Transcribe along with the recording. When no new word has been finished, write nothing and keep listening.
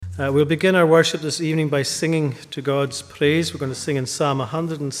We'll begin our worship this evening by singing to God's praise. We're going to sing in Psalm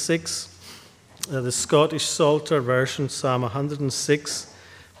 106, the Scottish Psalter version, Psalm 106,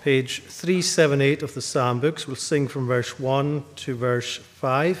 page 378 of the Psalm books. We'll sing from verse 1 to verse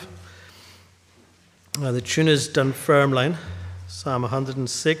 5. The tune is Dunfermline, Psalm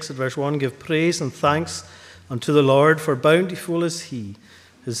 106 at verse 1. Give praise and thanks unto the Lord, for bountiful is he.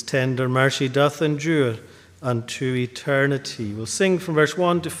 His tender mercy doth endure unto eternity. We'll sing from verse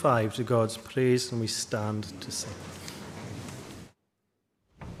 1 to 5 to God's praise, and we stand to sing.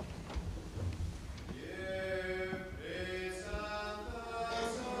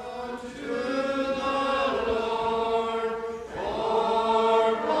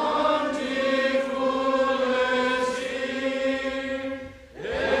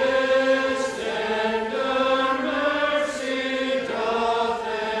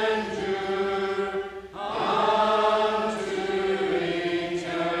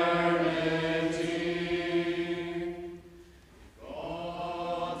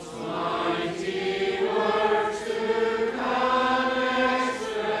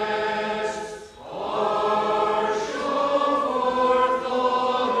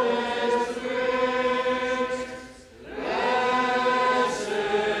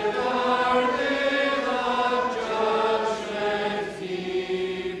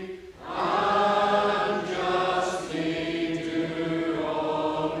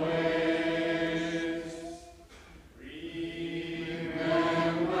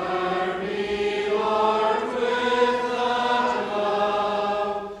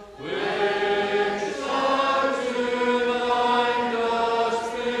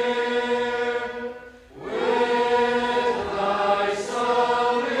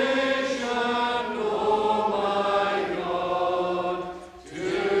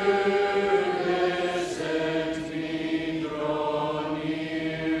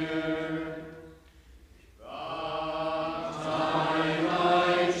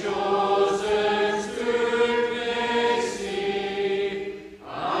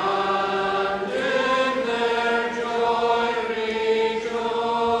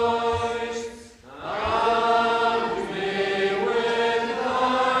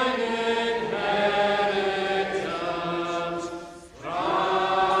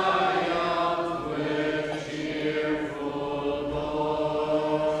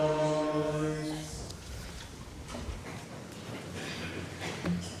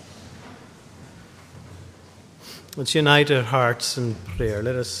 Let's unite our hearts in prayer.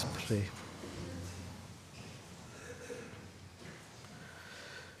 Let us pray.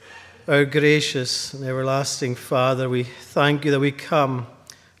 Our gracious and everlasting Father, we thank you that we come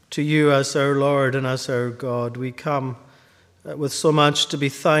to you as our Lord and as our God. We come with so much to be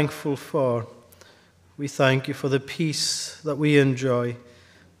thankful for. We thank you for the peace that we enjoy.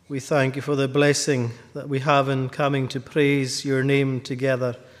 We thank you for the blessing that we have in coming to praise your name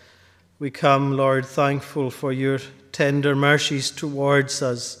together. We come, Lord, thankful for your tender mercies towards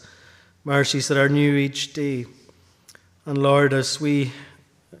us, mercies that are new each day. And Lord, as we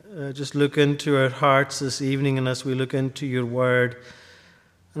just look into our hearts this evening, and as we look into your word,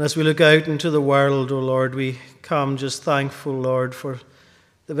 and as we look out into the world, O Lord, we come just thankful, Lord, for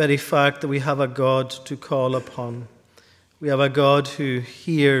the very fact that we have a God to call upon. We have a God who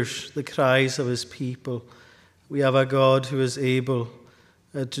hears the cries of his people. We have a God who is able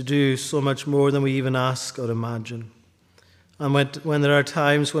to do so much more than we even ask or imagine. And when there are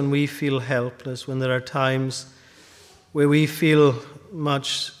times when we feel helpless, when there are times where we feel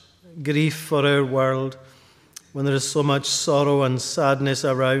much grief for our world, when there is so much sorrow and sadness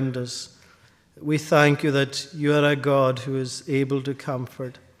around us, we thank you that you are a God who is able to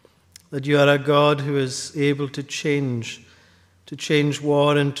comfort, that you are a God who is able to change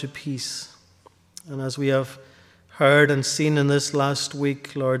war into peace. And as we have heard and seen in this last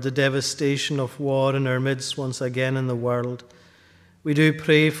week, Lord, the devastation of war in our midst once again in the world, we do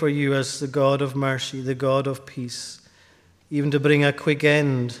pray for you as the God of mercy, the God of peace, even to bring a quick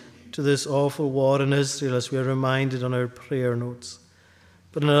end to this awful war in Israel, as we are reminded on our prayer notes.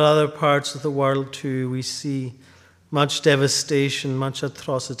 But in other parts of the world too, we see much devastation, much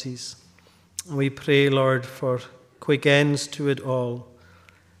atrocities. And we pray, Lord, for quick ends to it all.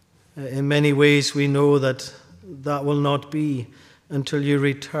 In many ways we know that will not be until you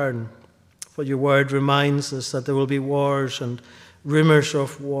return. For your word reminds us that there will be wars and rumors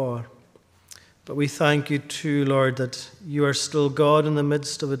of war. But we thank you too, Lord, that you are still God in the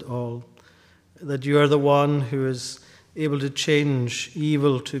midst of it all, that you are the one who is able to change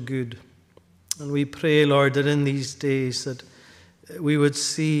evil to good. And we pray, Lord, that in these days that we would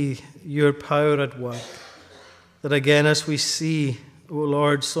see your power at work, that again as we see O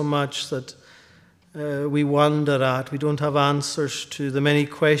Lord, so much that we wonder at. We don't have answers to the many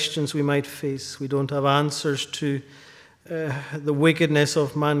questions we might face. We don't have answers to the wickedness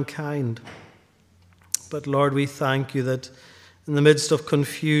of mankind. But Lord, we thank you that in the midst of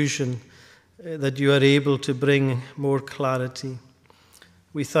confusion, that you are able to bring more clarity.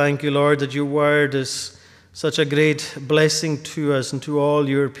 We thank you, Lord, that your word is such a great blessing to us and to all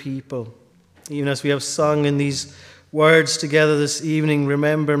your people. Even as we have sung in these words together this evening,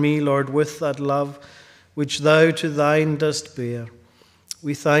 remember me, Lord, with that love which thou to thine dost bear.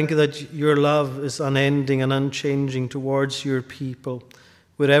 We thank you that your love is unending and unchanging towards your people,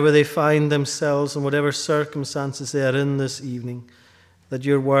 wherever they find themselves and whatever circumstances they are in this evening, that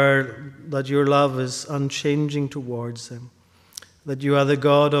your love is unchanging towards them, that you are the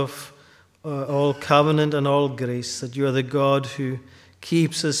God of all covenant and all grace, that you are the God who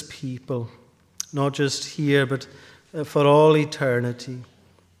keeps his people, not just here, but for all eternity,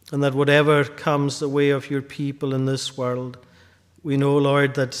 and that whatever comes the way of your people in this world, we know,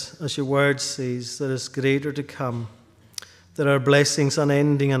 Lord, that as your word says, there is greater to come. There are blessings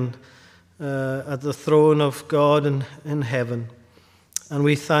unending and at the throne of God in heaven. And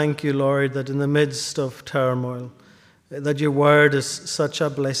we thank you, Lord, that in the midst of turmoil, that your word is such a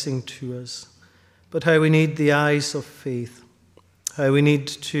blessing to us. But how we need the eyes of faith, how we need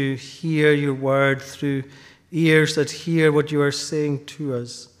to hear your word through ears that hear what you are saying to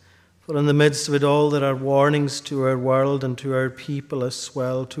us. For in the midst of it all, there are warnings to our world and to our people as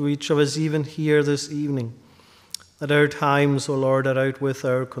well, to each of us even here this evening, that our times, O Lord, are out with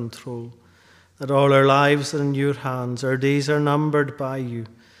our control, that all our lives are in your hands, our days are numbered by you,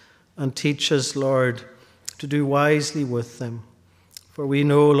 and teach us, Lord, to do wisely with them. For we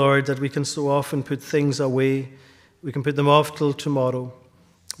know, Lord, that we can so often put things away. We can put them off till tomorrow,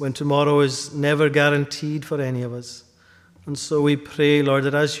 when tomorrow is never guaranteed for any of us. And so we pray, Lord,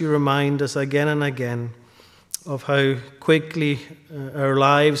 that as you remind us again and again of how quickly our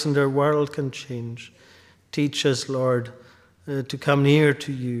lives and our world can change, teach us, Lord, to come near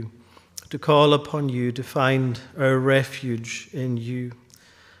to you, to call upon you, to find our refuge in you.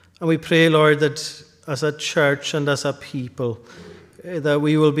 And we pray, Lord, that as a church and as a people, that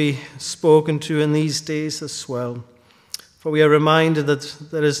we will be spoken to in these days as well. For we are reminded that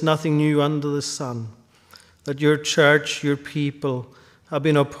there is nothing new under the sun, that your church, your people, have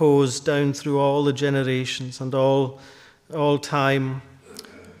been opposed down through all the generations and all time.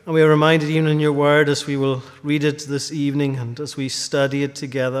 And we are reminded even in your word, as we will read it this evening and as we study it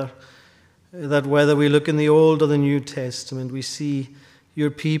together, that whether we look in the Old or the New Testament, we see your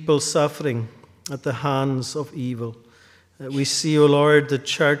people suffering at the hands of evil. We see, O Lord, the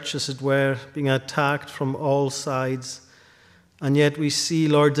church, as it were, being attacked from all sides. And yet we see,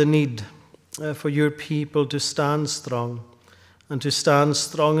 Lord, the need for your people to stand strong and to stand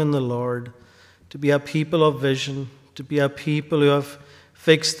strong in the Lord, to be a people of vision, to be a people who have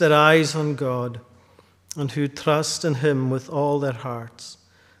fixed their eyes on God and who trust in him with all their hearts.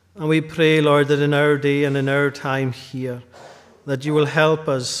 And we pray, Lord, that in our day and in our time here, that you will help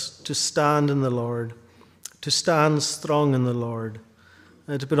us to stand in the Lord, to stand strong in the Lord,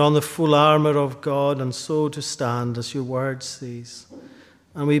 to put on the full armor of God and so to stand, as your word says.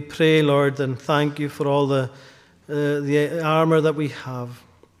 And we pray, Lord, and thank you for all the armor that we have,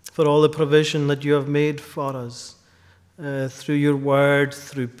 for all the provision that you have made for us through your word,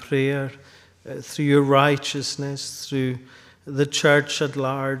 through prayer, through your righteousness, through the church at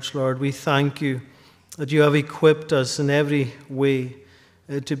large. Lord, we thank you that you have equipped us in every way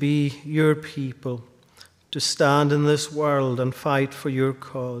to be your people, to stand in this world and fight for your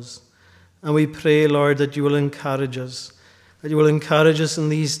cause. And we pray, Lord, that you will encourage us, in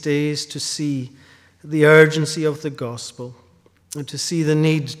these days to see the urgency of the gospel and to see the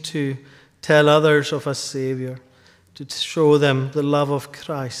need to tell others of a Savior, to show them the love of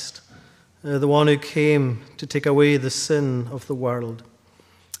Christ, the one who came to take away the sin of the world.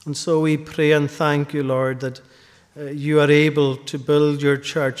 And so we pray and thank you, Lord, that you are able to build your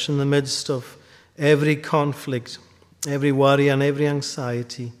church in the midst of every conflict, every worry and every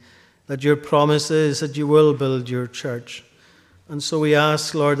anxiety, that your promise is that you will build your church. And so we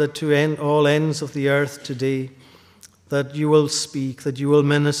ask, Lord, that to all ends of the earth today, that you will speak, that you will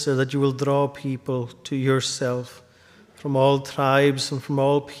minister, that you will draw people to yourself from all tribes and from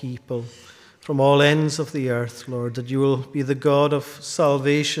all people, from all ends of the earth, Lord, that you will be the God of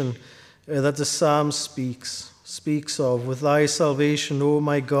salvation that the psalm speaks of. With thy salvation, O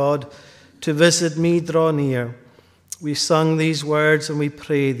my God, to visit me draw near. We sung these words and we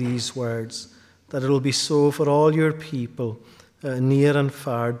pray these words, that it will be so for all your people, near and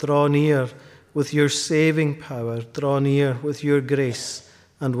far. Draw near with your saving power. Draw near with your grace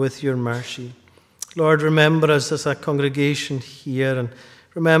and with your mercy. Lord, remember us as a congregation here, and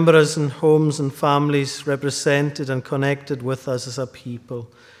remember us in homes and families represented and connected with us as a people.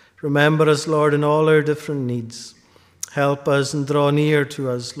 Remember us, Lord, in all our different needs. Help us and draw near to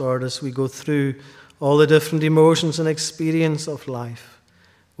us, Lord, as we go through all the different emotions and experience of life.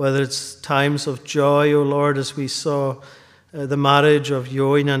 Whether it's times of joy, O Lord, as we saw the marriage of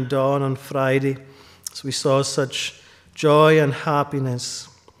Join and Dawn on Friday, as we saw such joy and happiness.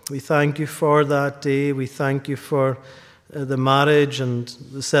 We thank you for that day. We thank you for the marriage and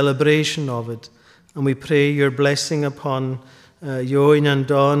the celebration of it. And we pray your blessing upon Join and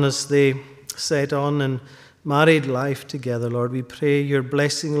Dawn as they set on in married life together, Lord. We pray your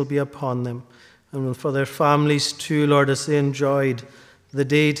blessing will be upon them. And for their families too, Lord, as they enjoyed the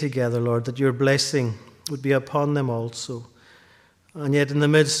day together, Lord, that your blessing would be upon them also. And yet in the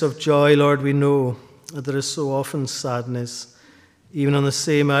midst of joy, Lord, we know that there is so often sadness. Even on the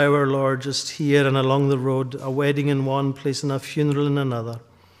same hour, Lord, just here and along the road, a wedding in one place and a funeral in another.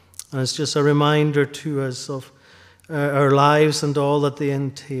 And it's just a reminder to us of our lives and all that they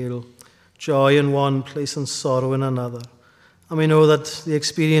entail. Joy in one place and sorrow in another. And we know that the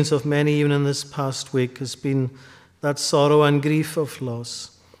experience of many, even in this past week, has been that sorrow and grief of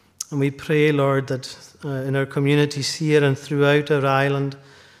loss. And we pray, Lord, that in our communities here and throughout our island,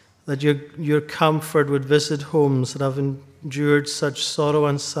 that your comfort would visit homes that have endured such sorrow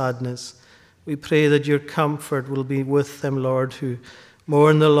and sadness. We pray that your comfort will be with them, Lord, who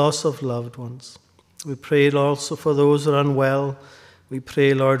mourn the loss of loved ones. We pray also for those who are unwell. We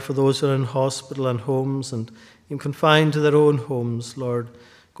pray, Lord, for those who are in hospital and homes and even confined to their own homes, Lord,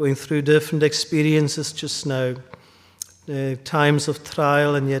 going through different experiences just now, times of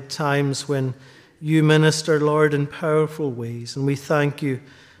trial and yet times when you minister, Lord, in powerful ways. And we thank you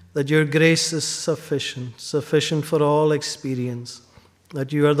that your grace is sufficient for all experience,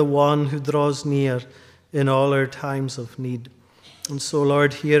 that you are the one who draws near in all our times of need. And so,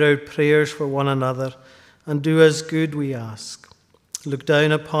 Lord, hear our prayers for one another and do us good, we ask. Look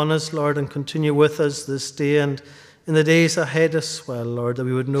down upon us, Lord, and continue with us this day and in the days ahead as well, Lord, that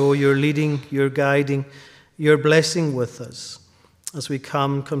we would know your leading, your guiding, your blessing with us as we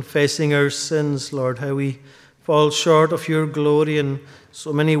come confessing our sins, Lord, how we fall short of your glory in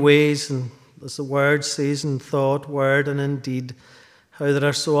so many ways, and as the word says, in thought, word, and in deed, how there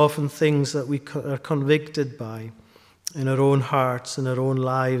are so often things that we are convicted by in our own hearts, in our own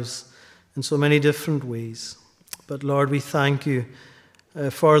lives, in so many different ways. But Lord, we thank you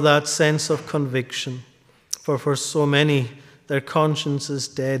for that sense of conviction, for so many, their conscience is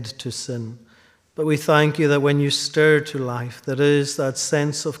dead to sin. But we thank you that when you stir to life, there is that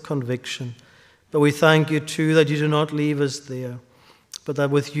sense of conviction. But we thank you too that you do not leave us there, but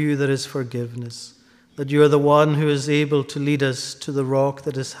that with you there is forgiveness, that you are the one who is able to lead us to the rock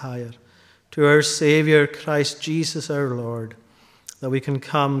that is higher, to our Saviour, Christ Jesus our Lord, that we can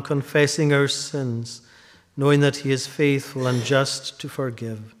come confessing our sins, knowing that he is faithful and just to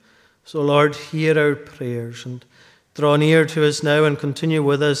forgive. So Lord, hear our prayers and draw near to us now and continue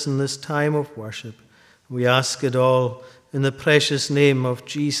with us in this time of worship. We ask it all in the precious name of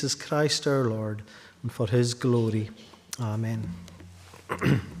Jesus Christ our Lord, and for his glory. Amen.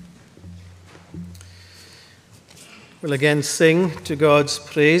 We'll again sing to God's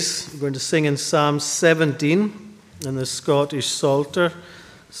praise. We're going to sing in Psalm 17 in the Scottish Psalter.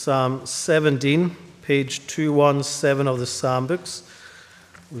 Psalm 17, page 217 of the Psalm books.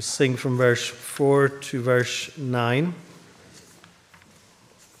 We'll sing from verse 4 to verse 9.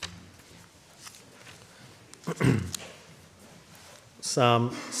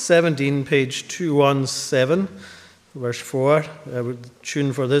 Psalm 17, page 217, verse 4. The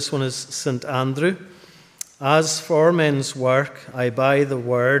tune for this one is St. Andrew. As for men's work, I buy the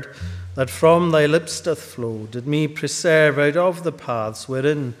word that from thy lips doth flow, did me preserve out of the paths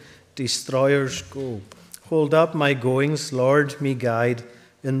wherein destroyers go. Hold up my goings, Lord, me guide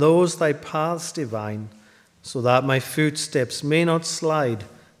in those thy paths divine, so that my footsteps may not slide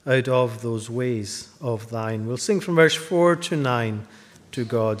out of those ways of thine. We'll sing from verse 4 to 9 to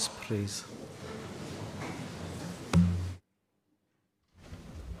God's praise.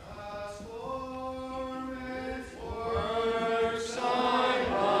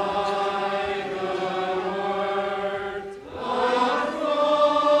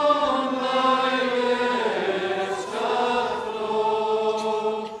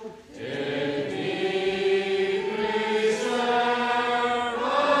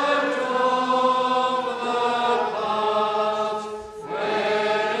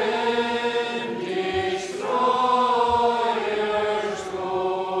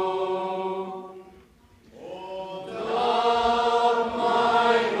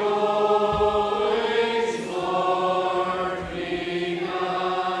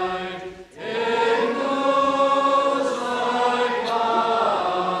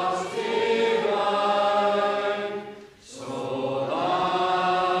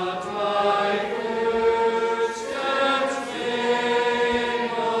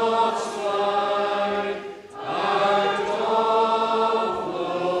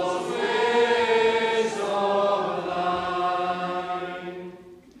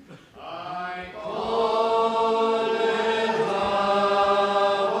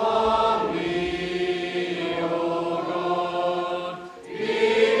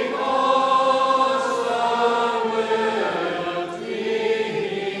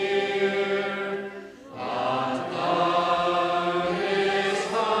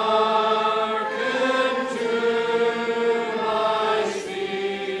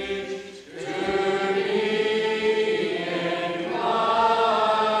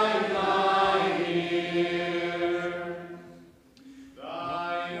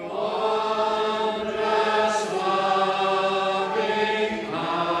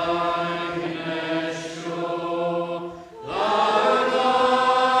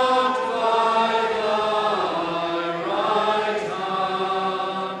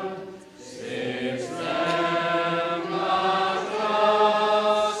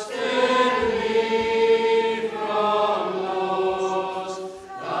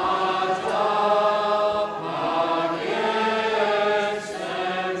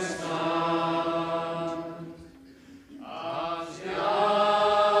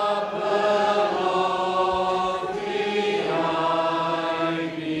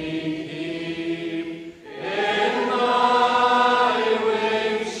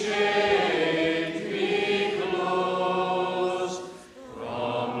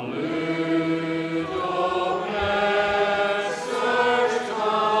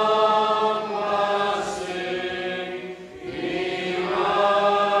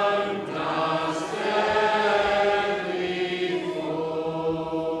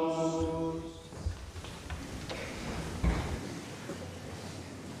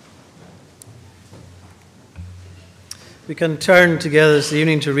 We can turn together this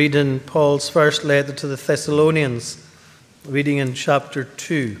evening to read in Paul's first letter to the Thessalonians, reading in chapter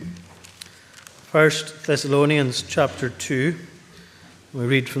 2. 1 Thessalonians chapter 2. We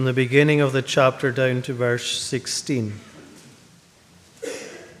read from the beginning of the chapter down to verse 16.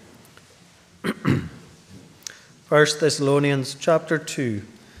 1 Thessalonians chapter 2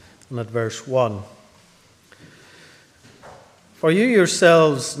 and at verse 1. For you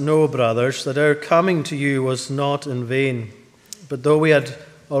yourselves know, brothers, that our coming to you was not in vain. But though we had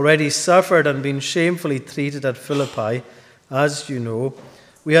already suffered and been shamefully treated at Philippi, as you know,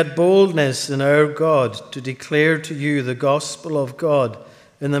 we had boldness in our God to declare to you the gospel of God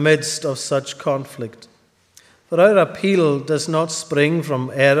in the midst of such conflict. For our appeal does not spring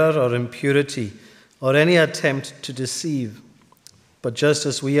from error or impurity or any attempt to deceive, but just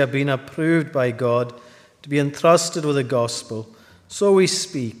as we have been approved by God to be entrusted with the gospel, so we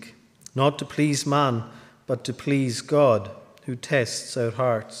speak, not to please man, but to please God, who tests our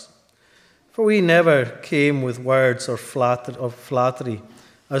hearts. For we never came with words of flattery,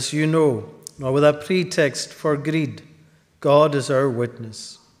 as you know, nor with a pretext for greed. God is our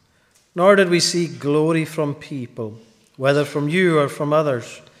witness. Nor did we seek glory from people, whether from you or from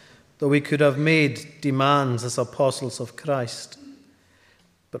others, though we could have made demands as apostles of Christ.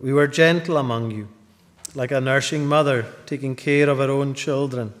 But we were gentle among you, like a nursing mother taking care of her own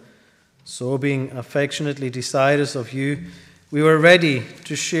children. So, being affectionately desirous of you, we were ready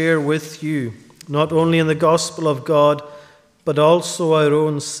to share with you, not only in the gospel of God, but also our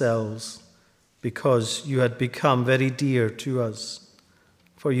own selves, because you had become very dear to us.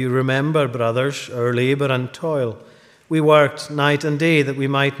 For you remember, brothers, our labor and toil. We worked night and day that we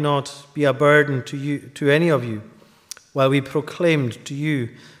might not be a burden to any of you, while we proclaimed to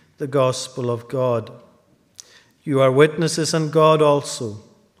you the gospel of God. You are witnesses, and God also,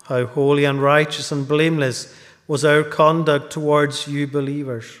 how holy and righteous and blameless was our conduct towards you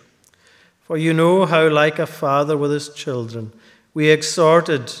believers. For you know how, like a father with his children, we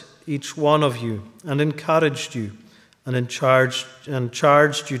exhorted each one of you and encouraged you and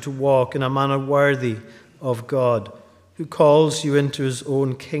charged you to walk in a manner worthy of God, who calls you into his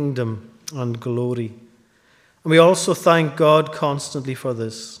own kingdom and glory. And we also thank God constantly for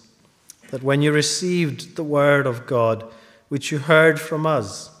this, that when you received the word of God, which you heard from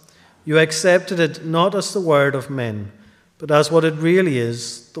us, you accepted it not as the word of men, but as what it really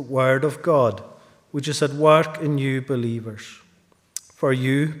is, the word of God, which is at work in you believers. For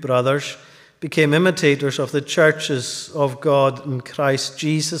you, brothers, became imitators of the churches of God in Christ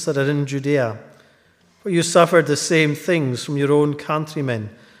Jesus that are in Judea. For you suffered the same things from your own countrymen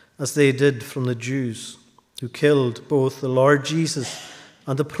as they did from the Jews, who killed both the Lord Jesus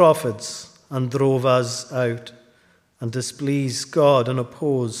and the prophets, and drove us out, and displease God and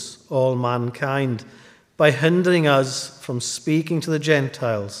oppose all mankind by hindering us from speaking to the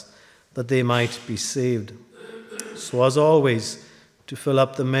Gentiles that they might be saved. So as always, to fill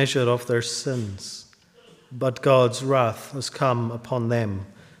up the measure of their sins. But God's wrath has come upon them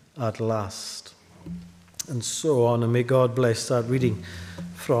at last. And so on, and may God bless that reading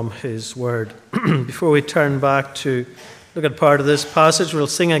from his word. Before we turn back to look at part of this passage, we'll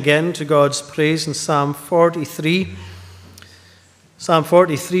sing again to God's praise in Psalm 43. Psalm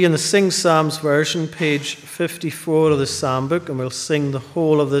 43 in the Sing Psalms version, page 54 of the Psalm book, and we'll sing the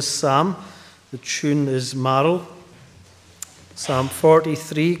whole of this psalm. The tune is Marl. Psalm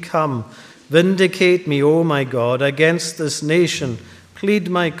 43, come, vindicate me, O my God, against this nation, plead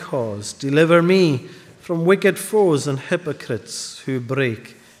my cause, deliver me from wicked foes and hypocrites who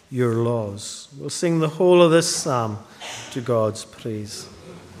break your laws. We'll sing the whole of this psalm to God's praise. From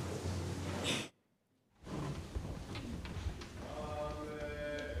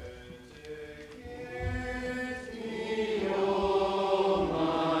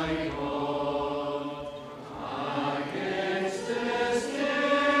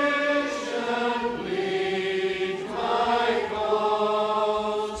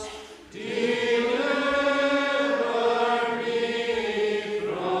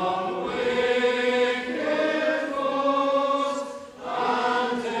wicked foes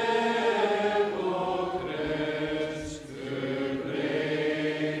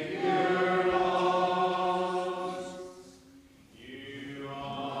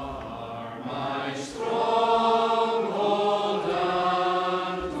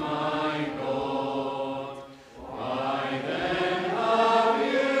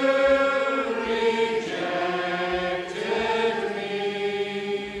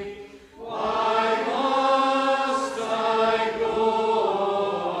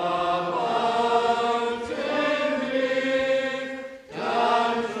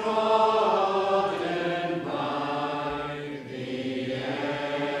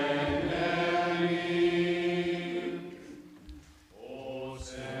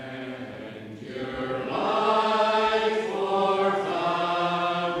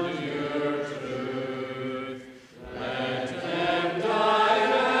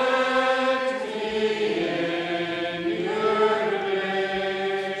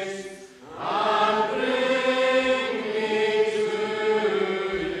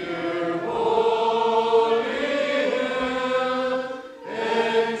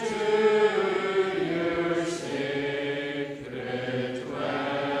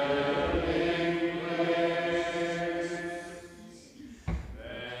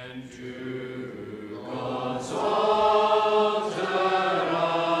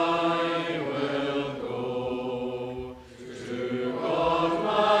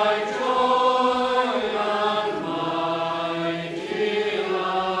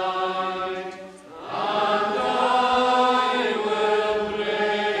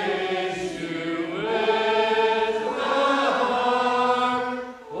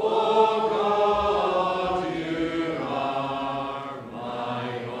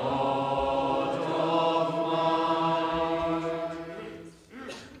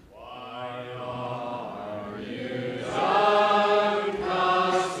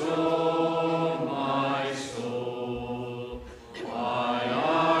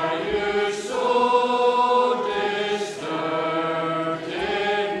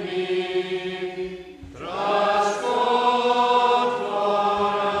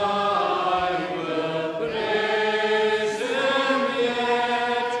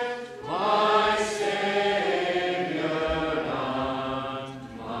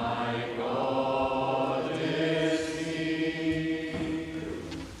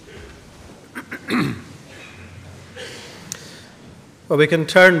Well, we can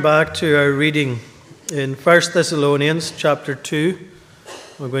turn back to our reading in 1 Thessalonians chapter 2.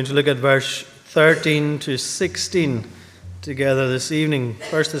 We're going to look at verse 13 to 16 together this evening.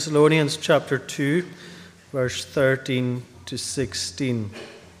 1 Thessalonians chapter 2, verse 13 to 16.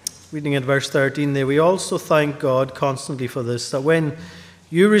 Reading at verse 13 there, we also thank God constantly for this, that when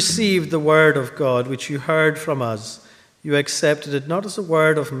you received the word of God, which you heard from us, you accepted it not as a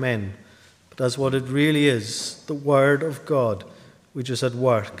word of men, but as what it really is, the word of God, which is at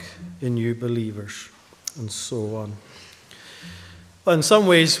work in you believers, and so on. Well, in some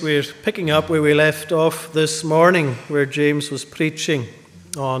ways, we're picking up where we left off this morning, where James was preaching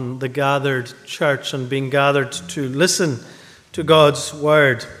on the gathered church and being gathered to listen to God's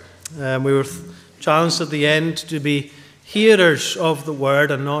word. We were challenged at the end to be hearers of the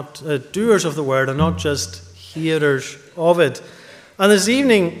word and not doers of the word, and not just hearers of it. And this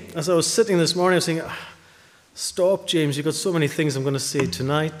evening, as I was sitting this morning, I was thinking, stop, James, you've got so many things I'm going to say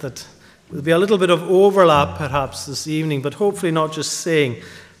tonight that there'll be a little bit of overlap perhaps this evening, but hopefully not just saying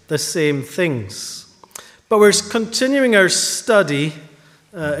the same things. But we're continuing our study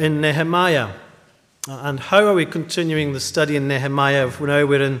in Nehemiah. And how are we continuing the study in Nehemiah if now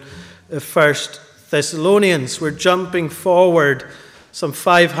we're in 1 Thessalonians? We're jumping forward some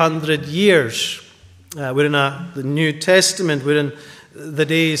 500 years. We're in the New Testament. We're in the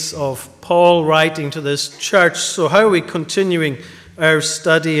days of Paul writing to this church. So how are we continuing our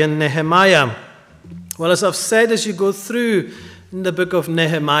study in Nehemiah? Well, as I've said, as you go through in the book of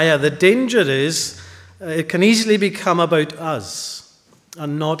Nehemiah, the danger is it can easily become about us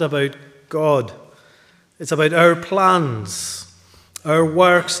and not about God. It's about our plans, our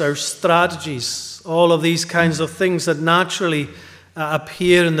works, our strategies, all of these kinds of things that naturally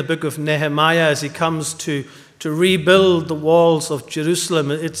appear in the book of Nehemiah as he comes to rebuild the walls of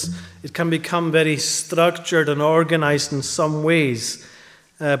Jerusalem. It can become very structured and organized in some ways.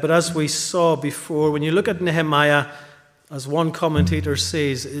 But as we saw before, when you look at Nehemiah, as one commentator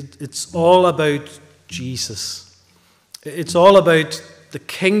says, it's all about Jesus. It's all about the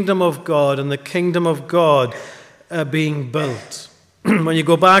kingdom of God and the kingdom of God being built. When you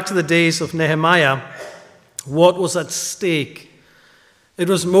go back to the days of Nehemiah, what was at stake? It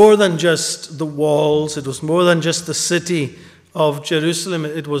was more than just the walls. It was more than just the city of Jerusalem.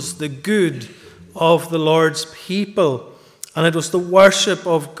 It was the good of the Lord's people. And it was the worship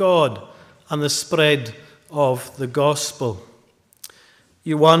of God and the spread of the gospel.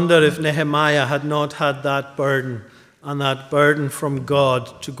 You wonder if Nehemiah had not had that burden, and that burden from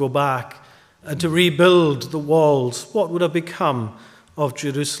God to go back and to rebuild the walls, what would have become of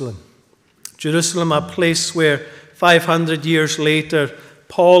Jerusalem? Jerusalem, a place where 500 years later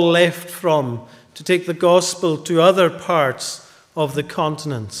Paul left from to take the gospel to other parts of the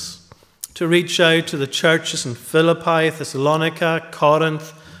continents, to reach out to the churches in Philippi, Thessalonica,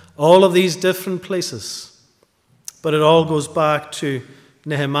 Corinth, all of these different places. But it all goes back to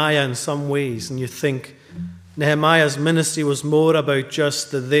Nehemiah in some ways, and you think Nehemiah's ministry was more about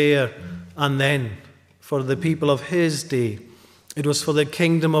just the there and then for the people of his day. It was for the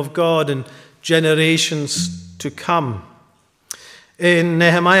kingdom of God in generations to come. In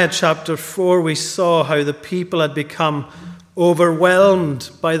Nehemiah chapter 4, we saw how the people had become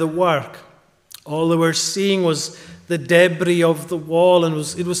overwhelmed by the work. All they were seeing was the debris of the wall, and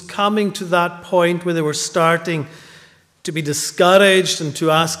it was coming to that point where they were starting to be discouraged and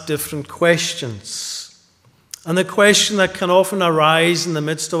to ask different questions. And the question that can often arise in the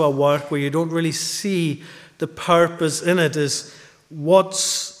midst of a work where you don't really see the purpose in it is,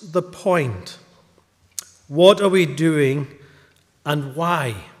 what's the point? What are we doing and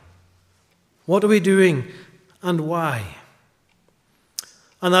why? What are we doing and why?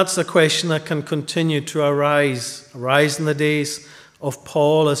 And that's a question that can continue to arise in the days of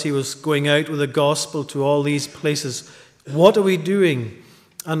Paul as he was going out with the gospel to all these places. What are we doing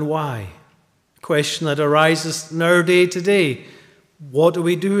and why? A question that arises in our day today. What are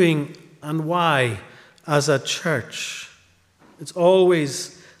we doing and why as a church? It's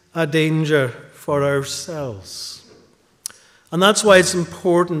always a danger for ourselves. And that's why it's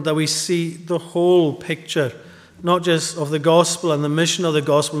important that we see the whole picture, not just of the gospel and the mission of the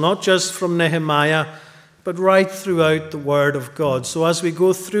gospel, not just from Nehemiah, but right throughout the Word of God. So as we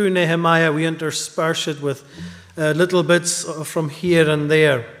go through Nehemiah, we intersperse it with little bits from here and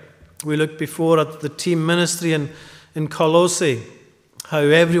there. We looked before at the team ministry in Colossae, how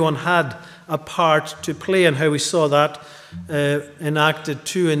everyone had a part to play, and how we saw that enacted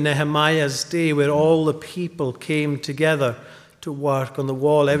too in Nehemiah's day, where all the people came together to work on the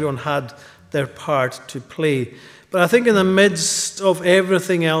wall. Everyone had their part to play. But I think in the midst of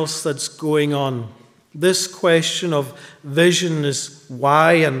everything else that's going on, this question of vision is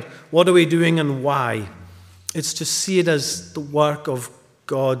why, and what are we doing and why? It's to see it as the work of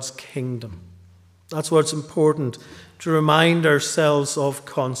God's kingdom. That's what's important to remind ourselves of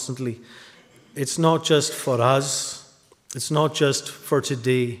constantly. It's not just for us. It's not just for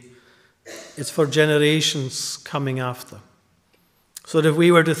today. It's for generations coming after. So that if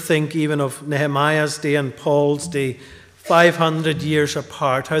we were to think even of Nehemiah's day and Paul's day, 500 years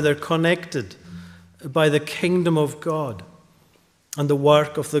apart, how they're connected by the kingdom of God and the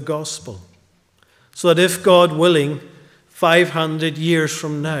work of the gospel. So that if God willing, 500 years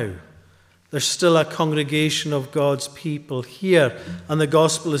from now, there's still a congregation of God's people here, and the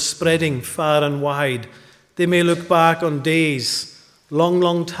gospel is spreading far and wide. They may look back on days,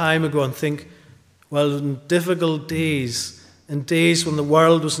 long time ago, and think, well, in difficult days, in days when the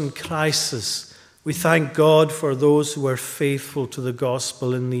world was in crisis, we thank God for those who were faithful to the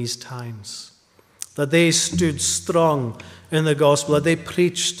gospel in these times. That they stood strong in the gospel, that they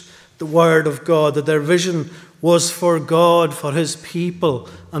preached the word of God, that their vision was for God, for his people,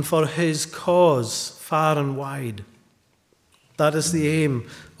 and for his cause far and wide. That is the aim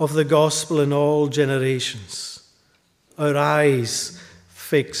of the gospel in all generations. Our eyes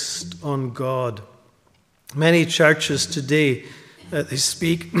fixed on God. Many churches today, they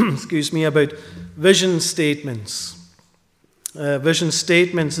speak, about vision statements. Vision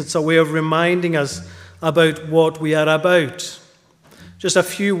statements, it's a way of reminding us about what we are about. Just a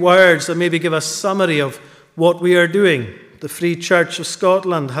few words that maybe give a summary of what we are doing. The Free Church of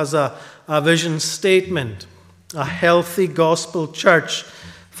Scotland has a vision statement, a healthy gospel church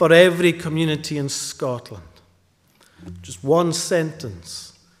for every community in Scotland. Just one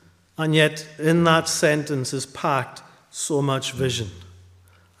sentence, and yet in that sentence is packed so much vision.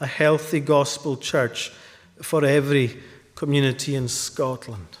 A healthy gospel church for every community in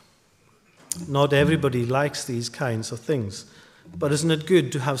Scotland. Not everybody likes these kinds of things, but isn't it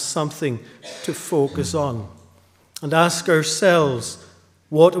good to have something to focus on and ask ourselves,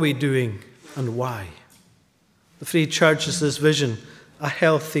 what are we doing and why? The Free Church is this vision, a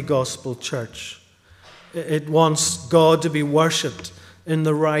healthy gospel church. It wants God to be worshipped in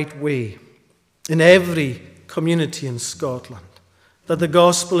the right way in every community in Scotland, that the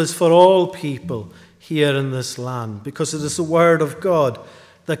gospel is for all people here in this land, because it is the word of God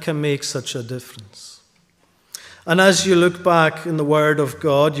that can make such a difference. And as you look back in the word of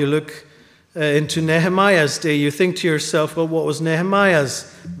God, you look into Nehemiah's day, you think to yourself, well, what was Nehemiah's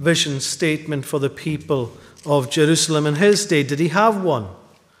vision statement for the people of Jerusalem in his day? Did he have one?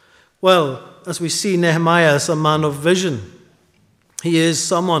 Well, as we see, Nehemiah is a man of vision. He is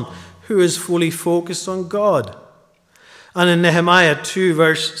someone who is fully focused on God. And in Nehemiah 2,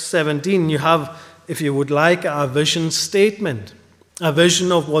 verse 17, you have, if you would like, a vision statement. A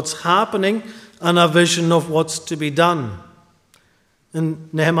vision of what's happening and a vision of what's to be done. In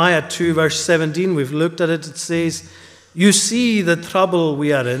Nehemiah 2, verse 17, we've looked at it. It says, "You see the trouble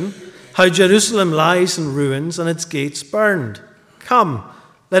we are in, how Jerusalem lies in ruins and its gates burned. Come,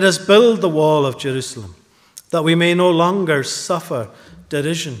 let us build the wall of Jerusalem, that we may no longer suffer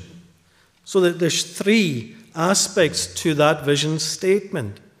derision." So that there's three aspects to that vision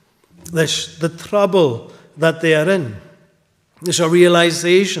statement. There's the trouble that they are in. There's a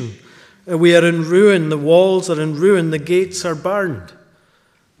realization we are in ruin, the walls are in ruin, the gates are burned.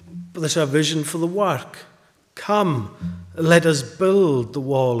 But there's a vision for the work. Come, let us build the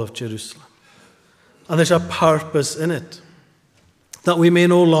wall of Jerusalem. And there's a purpose in it, that we may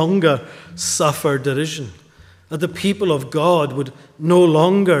no longer suffer derision. that the people of God would no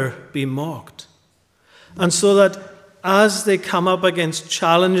longer be mocked. And so that as they come up against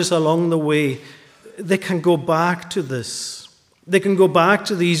challenges along the way, they can go back to this. They can go back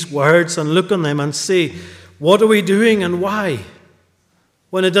to these words and look on them and say, what are we doing and why?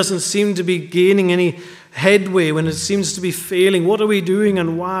 When it doesn't seem to be gaining any headway, when it seems to be failing, what are we doing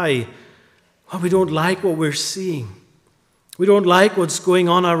and why? Well, we don't like what we're seeing. We don't like what's going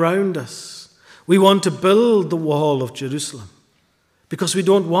on around us. We want to build the wall of Jerusalem because we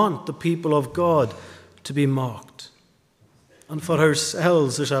don't want the people of God to be mocked. And for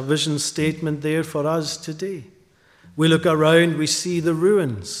ourselves, there's a vision statement there for us today. We look around, we see the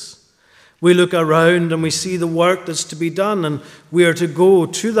ruins. We look around and we see the work that's to be done, and we are to go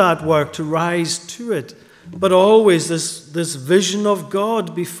to that work, to rise to it. But always this vision of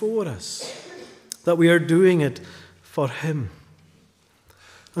God before us, that we are doing it for Him.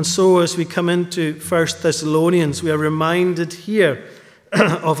 And so as we come into 1 Thessalonians, we are reminded here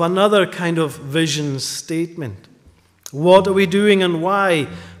of another kind of vision statement. What are we doing and why?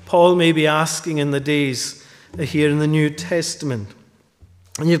 Paul may be asking in the days here in the New Testament.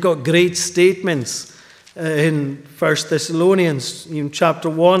 And you've got great statements in 1 Thessalonians, in chapter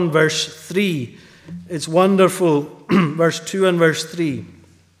 1, verse 3. It's wonderful, verse 2 and verse 3.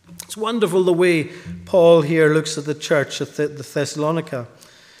 It's wonderful the way Paul here looks at the church at the Thessalonica.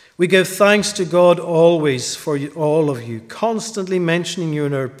 We give thanks to God always for all of you, constantly mentioning you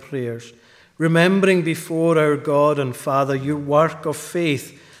in our prayers, remembering before our God and Father your work of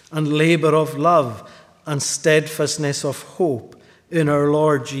faith and labor of love and steadfastness of hope in our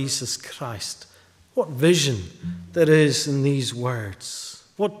Lord Jesus Christ. What vision there is in these words.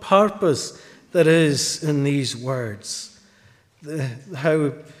 What purpose there is in these words.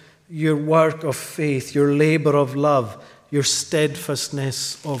 How your work of faith, your labor of love, your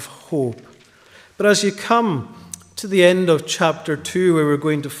steadfastness of hope. But as you come to the end of chapter 2, where we're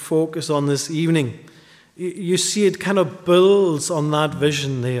going to focus on this evening, you see it kind of builds on that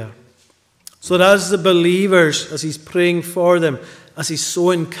vision there. So that as the believers, as he's praying for them, as he's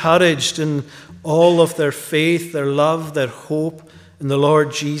so encouraged in all of their faith, their love, their hope in the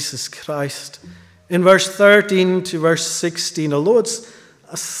Lord Jesus Christ. In verse 13 to verse 16, although it's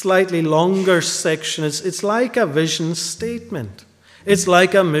a slightly longer section, it's like a vision statement. It's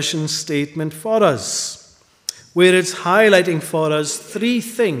like a mission statement for us, where it's highlighting for us three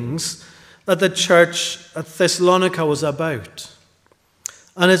things that the church at Thessalonica was about.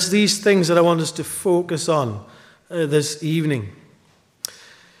 And it's these things that I want us to focus on this evening.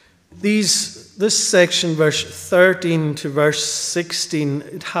 This section, verse 13 to verse 16,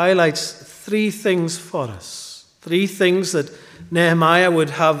 it highlights three things for us. Three things that Nehemiah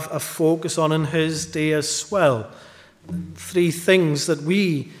would have a focus on in his day as well. Three things that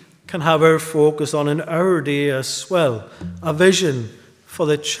we can have our focus on in our day as well. A vision for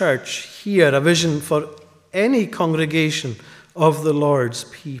the church here, a vision for any congregation of the Lord's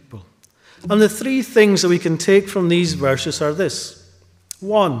people. And the three things that we can take from these verses are this.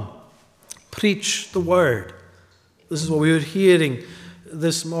 One, preach the word. This is what we were hearing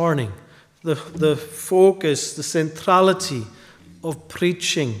this morning. The focus, the centrality of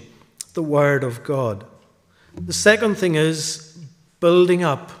preaching the word of God. The second thing is building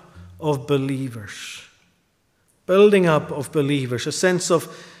up of believers. Building up of believers. A sense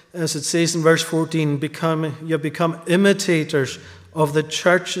of, as it says in verse 14, you have become imitators of the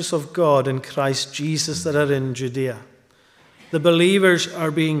churches of God in Christ Jesus that are in Judea. The believers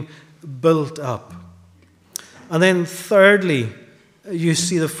are being built up. And then thirdly, you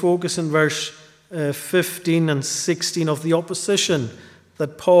see the focus in verse 15 and 16 of the opposition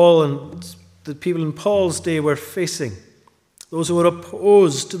that Paul and the people in Paul's day were facing. Those who were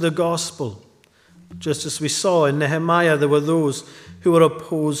opposed to the gospel. Just as we saw in Nehemiah, there were those who were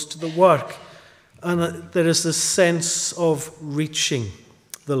opposed to the work. And there is this sense of reaching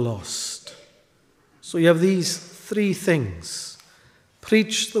the lost. So you have these three things.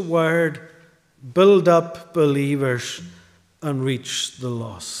 Preach the word, build up believers, and reach the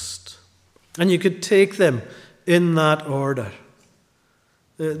lost. And you could take them in that order.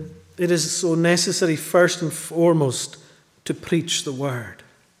 It is so necessary, first and foremost, to preach the word.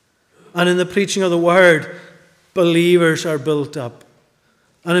 And in the preaching of the word, believers are built up.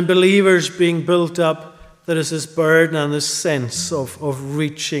 And in believers being built up, there is this burden and this sense of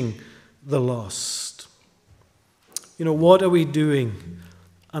reaching the lost. You know, what are we doing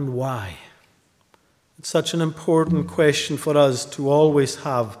and why? It's such an important question for us to always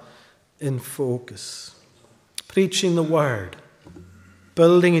have in focus. Preaching the word,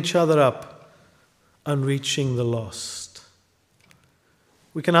 building each other up, and reaching the lost.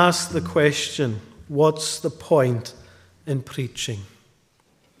 We can ask the question, what's the point in preaching?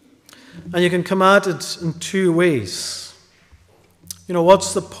 And you can come at it in two ways.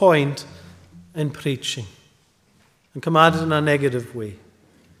 What's the point in preaching? And come at it in a negative way.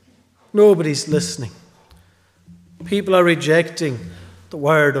 Nobody's listening. People are rejecting the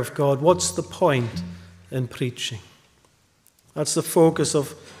word of God. What's the point in preaching? That's the focus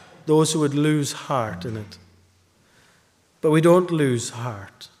of those who would lose heart in it. But we don't lose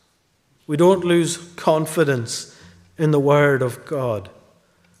heart. We don't lose confidence in the word of God.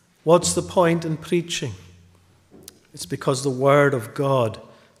 What's the point in preaching? It's because the word of God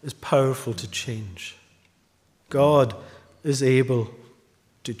is powerful to change. God is able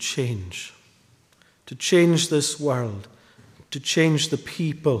to change this world, to change the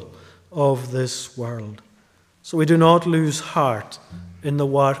people of this world. So we do not lose heart in the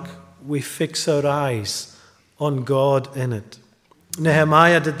work. We fix our eyes on God in it.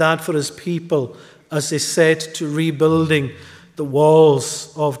 Nehemiah did that for his people as they set to rebuilding the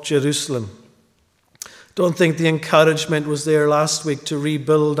walls of Jerusalem. Don't think the encouragement was there last week to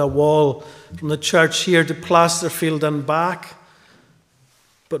rebuild a wall from the church here to Plasterfield and back.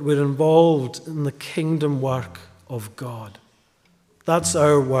 But we're involved in the kingdom work of God. That's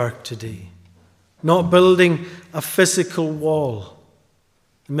our work today. Not building a physical wall.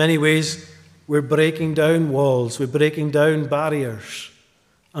 In many ways, we're breaking down walls. We're breaking down barriers.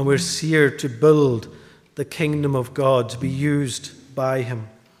 And we're here to build the kingdom of God, to be used by him.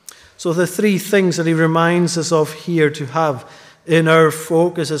 So the three things that he reminds us of here to have in our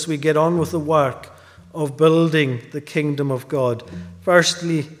focus as we get on with the work of building the kingdom of God.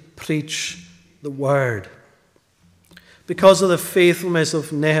 Firstly, preach the word. Because of the faithfulness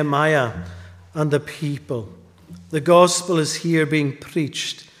of Nehemiah and the people, the gospel is here being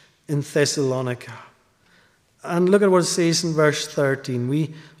preached in Thessalonica. And look at what it says in verse 13.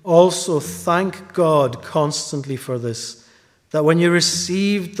 We also thank God constantly for this, that when you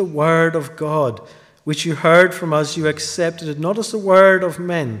received the word of God, which you heard from us, you accepted it not as the word of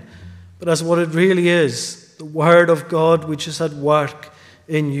men, but as what it really is, the word of God which is at work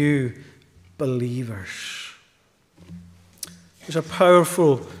in you believers. There's a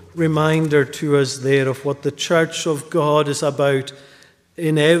powerful reminder to us there of what the church of God is about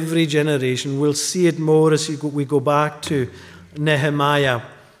in every generation. We'll see it more as we go back to Nehemiah.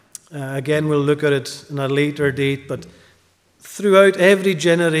 Again, we'll look at it in a later date, but throughout every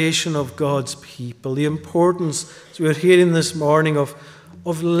generation of God's people, the importance, as we're hearing this morning, of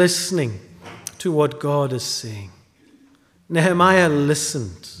listening to what God is saying. Nehemiah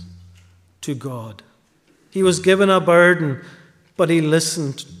listened to God. He was given a burden, but he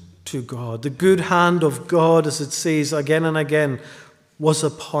listened to God. The good hand of God, as it says again and again, was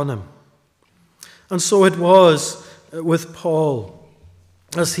upon him. And so it was with Paul.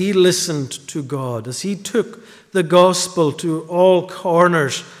 As he listened to God, as he took the gospel to all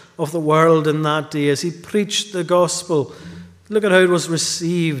corners of the world in that day, as he preached the gospel, look at how it was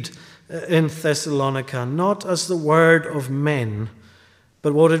received in Thessalonica, not as the word of men,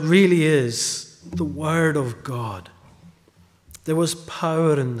 but what it really is, the word of God. There was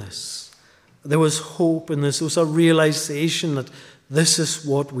power in this. There was hope in this. There was a realization that this is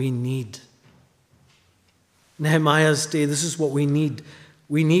what we need. Nehemiah's day, this is what we need.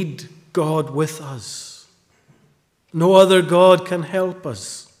 We need God with us. No other God can help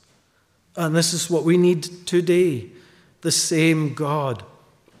us. And this is what we need today. The same God.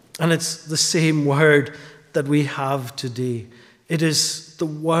 And it's the same word that we have today. It is the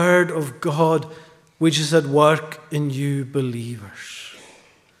word of God which is at work in you believers.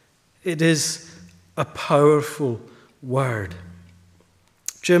 It is a powerful word.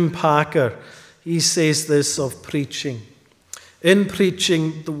 Jim Packer, he says this of preaching. In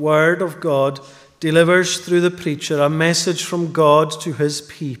preaching, the word of God delivers through the preacher a message from God to his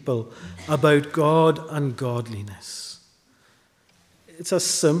people about God and godliness. It's a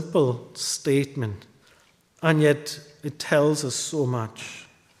simple statement, and yet it tells us so much.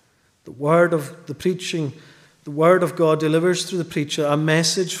 The word of God delivers through the preacher a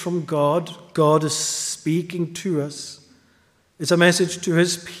message from God. God is speaking to us. It's a message to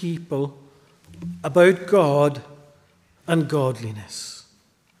his people about God and godliness.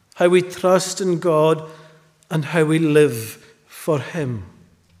 How we trust in God and how we live for him.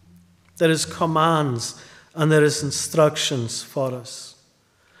 There is commands and there is instructions for us.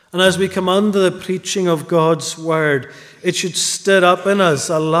 And as we come under the preaching of God's word, it should stir up in us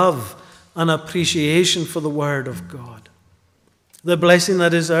a love and appreciation for the word of God. The blessing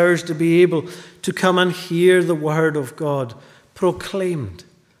that is ours to be able to come and hear the word of God proclaimed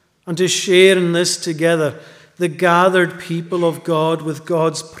and to share in this together, the gathered people of God with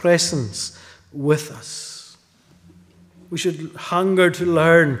God's presence with us. We should hunger to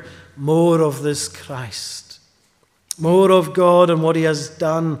learn more of this Christ, more of God and what he has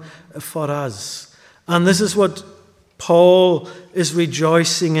done for us. And this is what Paul is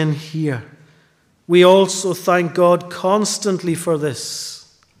rejoicing in here. We also thank God constantly for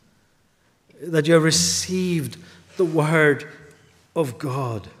this, that you have received the word of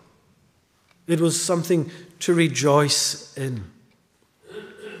God. It was something to rejoice in.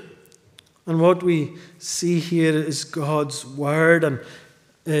 And what we see here is God's word and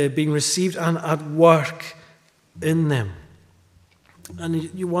being received and at work in them.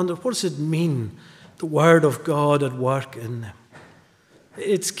 And you wonder, what does it mean, the word of God at work in them?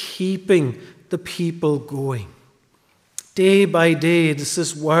 It's keeping the people going. Day by day, it's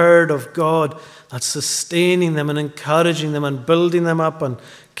this word of God that's sustaining them and encouraging them and building them up and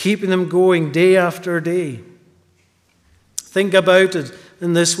keeping them going day after day. Think about it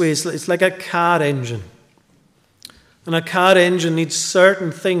in this way. It's like a car engine. And a car engine needs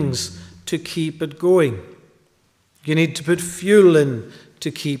certain things to keep it going. You need to put fuel in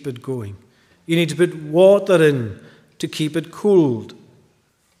to keep it going. You need to put water in to keep it cooled.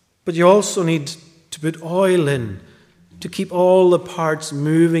 But you also need to put oil in to keep all the parts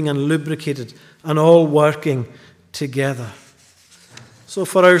moving and lubricated and all working together. So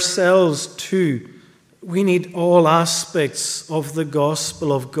for ourselves too, we need all aspects of the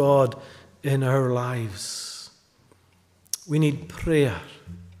gospel of God in our lives. We need prayer.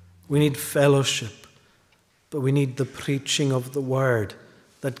 We need fellowship. But we need the preaching of the word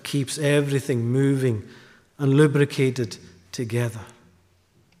that keeps everything moving and lubricated together.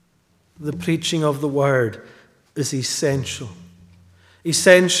 The preaching of the word is essential.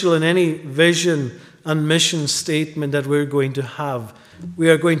 Essential in any vision and mission statement that we're going to have. We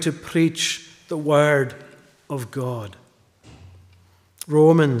are going to preach the word of God.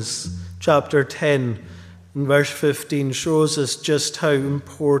 Romans chapter 10 and verse 15 shows us just how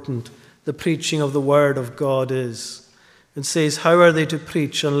important the preaching of the word of God is. It says, how are they to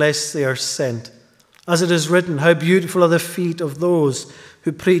preach unless they are sent? As it is written, how beautiful are the feet of those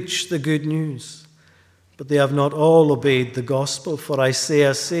who preach the good news. But they have not all obeyed the gospel, for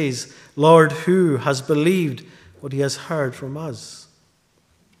Isaiah says, Lord, who has believed what he has heard from us?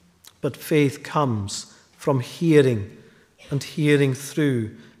 But faith comes from hearing, and hearing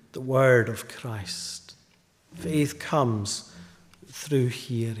through the word of Christ. Faith comes through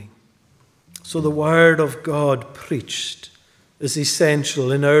hearing. So the word of God preached is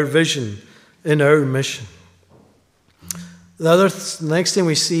essential in our vision, in our mission. The next thing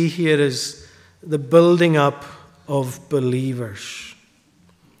we see here is the building up of believers.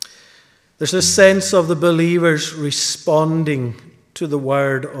 There's a sense of the believers responding to the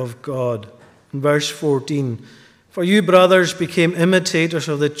word of God. In verse 14, for you, brothers, became imitators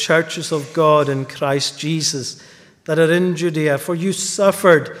of the churches of God in Christ Jesus that are in Judea, for you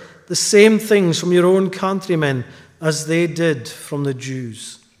suffered the same things from your own countrymen as they did from the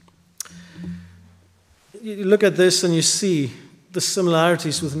Jews. You look at this and you see the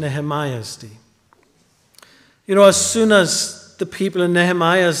similarities with Nehemiah's day. You know, as soon as the people in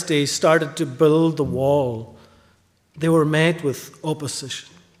Nehemiah's day started to build the wall, they were met with opposition.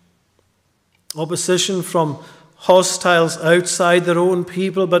 Opposition from hostiles outside their own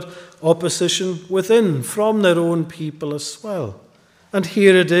people, but opposition within from their own people as well. And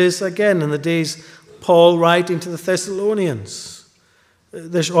here it is again in the days Paul writing to the Thessalonians.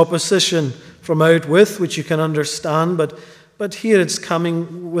 There's opposition from out with, which you can understand, but here it's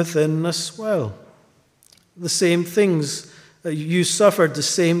coming within as well. The same things, you suffered the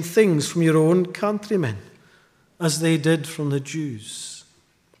same things from your own countrymen as they did from the Jews.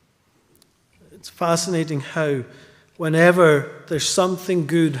 It's fascinating how whenever there's something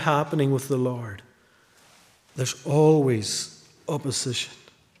good happening with the Lord, there's always opposition.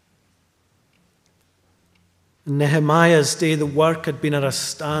 In Nehemiah's day, the work had been at a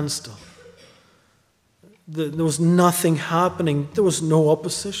standstill. There was nothing happening. There was no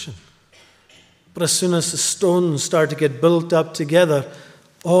opposition. But as soon as the stones start to get built up together,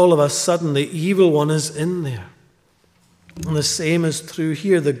 all of a sudden the evil one is in there. And the same is true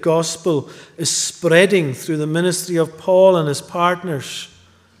here. The gospel is spreading through the ministry of Paul and his partners.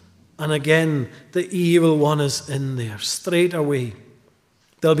 And again, the evil one is in there. Straight away,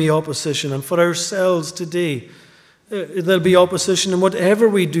 there'll be opposition. And for ourselves today, there'll be opposition in whatever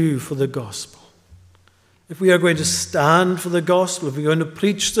we do for the gospel. If we are going to stand for the gospel, if we're going to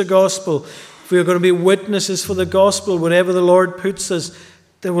preach the gospel, if we are going to be witnesses for the gospel, wherever the Lord puts us,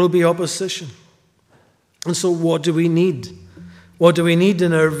 there will be opposition. And so what do we need? What do we need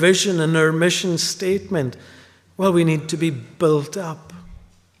in our vision and our mission statement? Well, we need to be built up.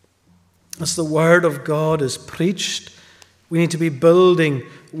 As the word of God is preached, we need to be building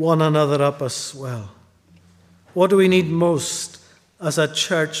one another up as well. What do we need most as a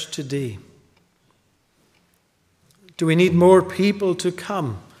church today? Do we need more people to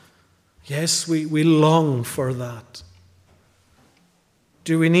come? Yes, we long for that.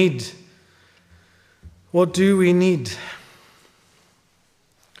 What do we need?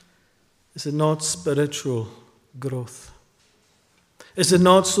 Is it not spiritual growth? Is it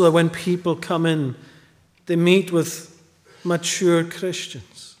not so that when people come in, they meet with mature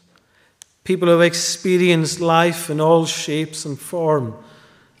Christians, people who have experienced life in all shapes and form,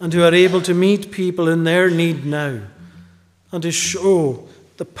 and who are able to meet people in their need now, and to show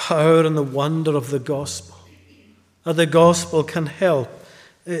the power and the wonder of the gospel, that the gospel can help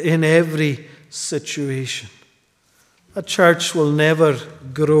in every situation. A church will never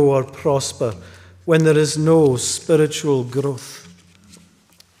grow or prosper when there is no spiritual growth,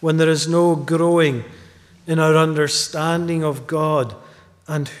 when there is no growing in our understanding of God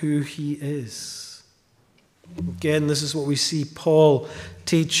and who He is. Again, this is what we see Paul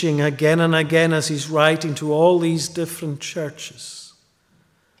teaching again and again as he's writing to all these different churches.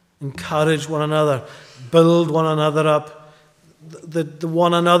 Encourage one another, build one another up. The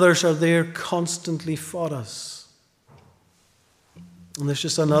one another's are there constantly for us. And there's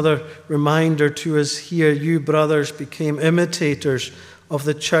just another reminder to us here. You, brothers, became imitators of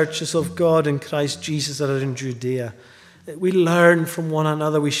the churches of God in Christ Jesus that are in Judea. We learn from one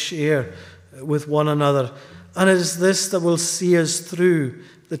another. We share with one another. And it is this that will see us through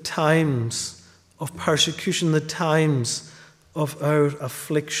the times of persecution, the times of our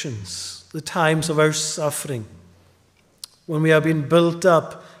afflictions, the times of our suffering. When we have been built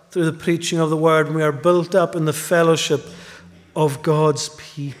up through the preaching of the word, when we are built up in the fellowship of God's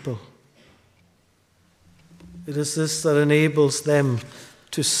people. It is this that enables them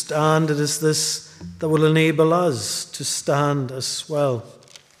to stand. It is this that will enable us to stand as well.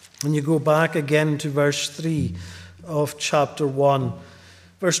 When you go back again to verse 3 of chapter 1,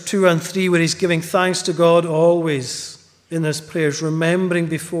 verse 2 and 3, where he's giving thanks to God always in his prayers, remembering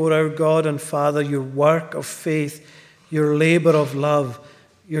before our God and Father your work of faith, your labor of love,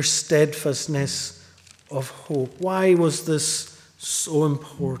 your steadfastness of hope. Why was this so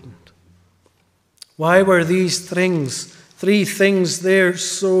important? Why were these three things there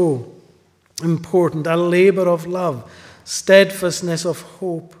so important? A labor of love, steadfastness of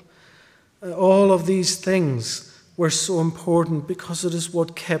hope. All of these things were so important because it is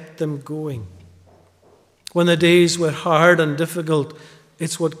what kept them going. When the days were hard and difficult,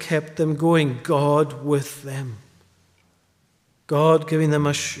 it's what kept them going. God with them. God giving them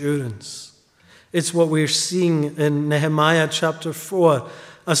assurance. It's what we're seeing in Nehemiah chapter 4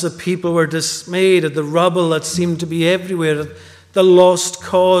 as the people were dismayed at the rubble that seemed to be everywhere, the lost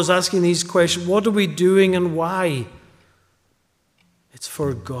cause, asking these questions, what are we doing and why? It's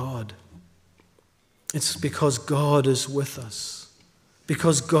for God. It's because God is with us.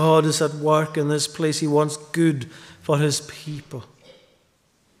 Because God is at work in this place. He wants good for his people.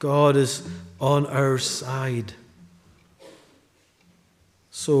 God is on our side.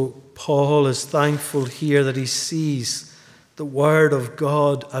 So Paul is thankful here that he sees the word of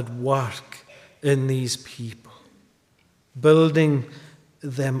God at work in these people, building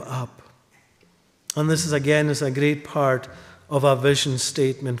them up. And this is a great part of our vision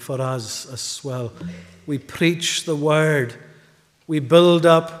statement for us as well. We preach the word. We build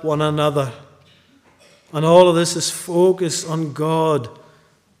up one another. And all of this is focused on God,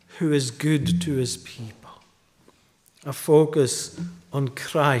 who is good to his people. A focus on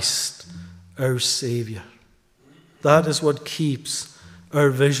Christ, our Savior. That is what keeps our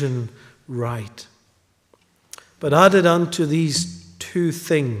vision right. But added unto these two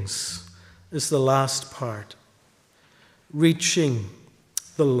things is the last part. Reaching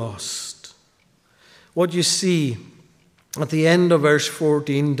the lost. What you see at the end of verse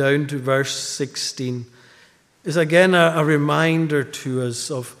 14 down to verse 16 is again a reminder to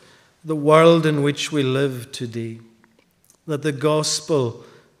us of the world in which we live today. That the gospel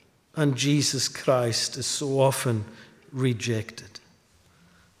and Jesus Christ is so often rejected.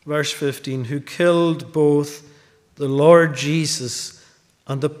 Verse 15, who killed both the Lord Jesus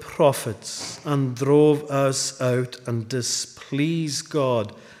and the prophets and drove us out and displeased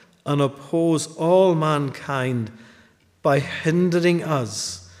God and oppose all mankind by hindering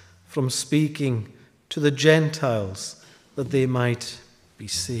us from speaking to the Gentiles that they might be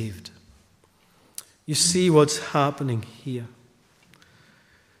saved. You see what's happening here.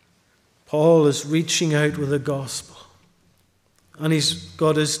 Paul is reaching out with the gospel. And he's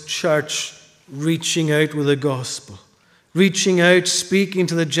got his church reaching out with the gospel. reaching out, speaking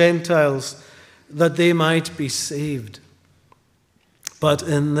to the Gentiles that they might be saved. But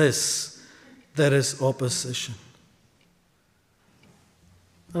in this, there is opposition.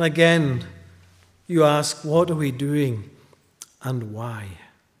 And again, you ask, what are we doing and why?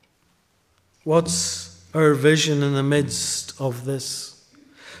 What's our vision in the midst of this?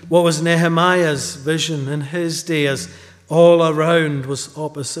 What was Nehemiah's vision in his day as all around was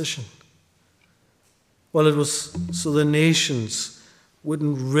opposition? Well, it was so the nations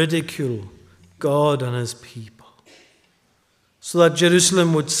wouldn't ridicule God and his people, so that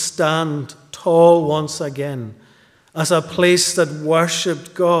Jerusalem would stand tall once again as a place that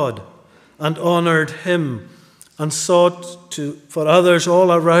worshipped God and honored him and sought for others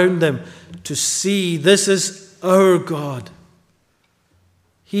all around them to see, this is our God.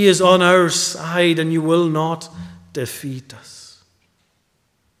 He is on our side, and you will not defeat us.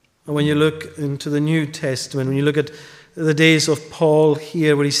 And when you look into the New Testament, when you look at the days of Paul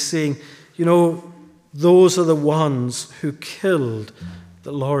here, where he's saying, those are the ones who killed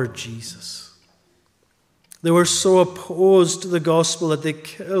the Lord Jesus. They were so opposed to the gospel that they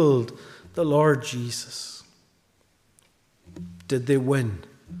killed the Lord Jesus. Did they win?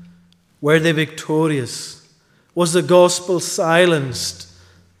 Were they victorious? Was the gospel silenced?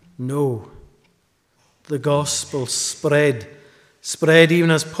 No. The gospel spread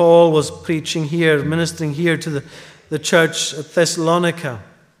even as Paul was preaching here, ministering here to the church at Thessalonica.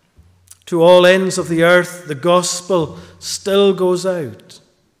 To all ends of the earth, the gospel still goes out.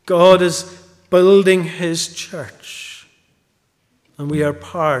 God is building his church, and we are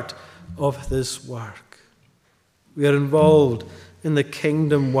part of this work. We are involved in the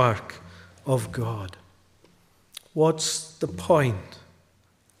kingdom work of God. What's the point?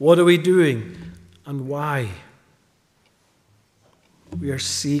 What are we doing, and why? We are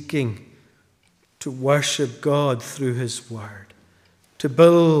seeking to worship God through his word, to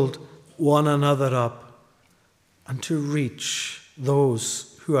build one another up, and to reach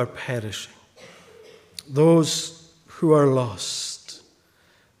those who are perishing, those who are lost,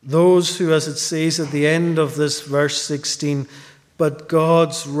 those who, as it says at the end of this verse 16, but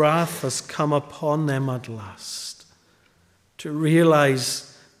God's wrath has come upon them at last. To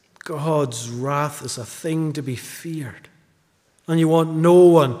realize God's wrath is a thing to be feared, and you want no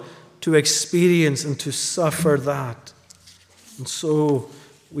one to experience and to suffer that. And so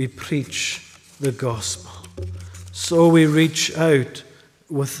we preach the gospel. So we reach out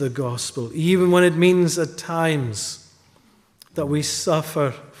with the gospel, even when it means at times that we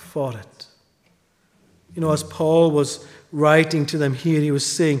suffer for it. As Paul was writing to them here, he was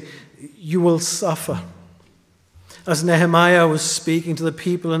saying, you will suffer. As Nehemiah was speaking to the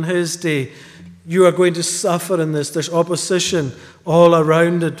people in his day, you are going to suffer in this. There's opposition all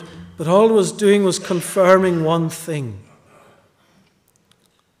around it. But all it was doing was confirming one thing.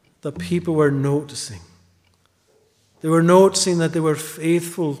 The people were noticing. They were noticing that they were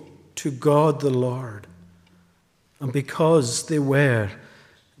faithful to God the Lord. And because they were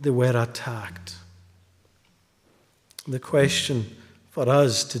attacked. The question for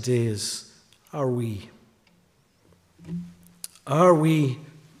us today is, are we? Are we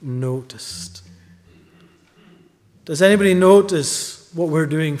noticed? Does anybody notice what we're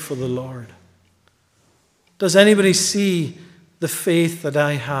doing for the Lord? Does anybody see the faith that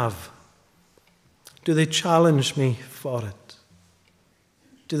I have? Do they challenge me for it?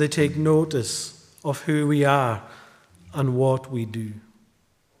 Do they take notice of who we are and what we do?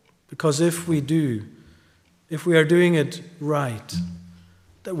 Because if we do, if we are doing it right,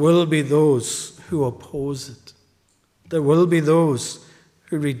 there will be those who oppose it. There will be those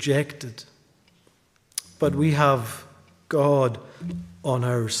who reject it. But we have God on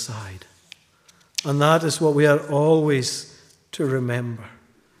our side. And that is what we are always to remember.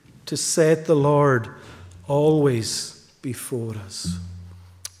 To set the Lord always before us.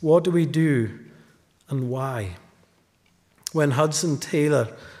 What do we do and why? When Hudson Taylor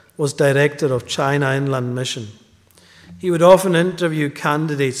was director of China Inland Mission, he would often interview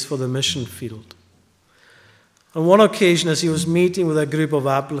candidates for the mission field. On one occasion, as he was meeting with a group of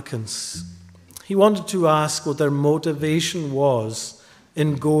applicants, he wanted to ask what their motivation was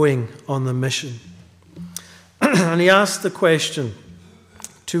in going on the mission. And he asked the question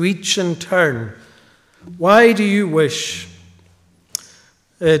to each in turn, why do you wish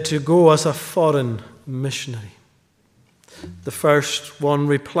to go as a foreign missionary? The first one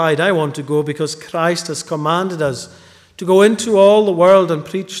replied, I want to go because Christ has commanded us to go into all the world and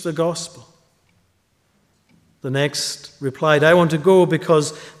preach the gospel. The next replied, I want to go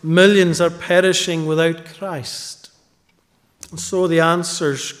because millions are perishing without Christ. And so the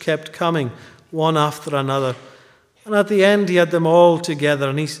answers kept coming, one after another. And at the end, he had them all together,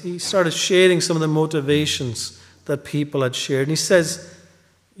 and he started sharing some of the motivations that people had shared. And he says,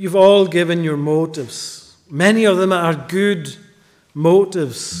 you've all given your motives. Many of them are good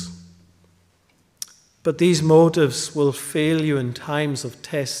motives. But these motives will fail you in times of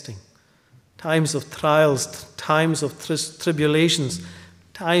testing, times of trials, times of tribulations,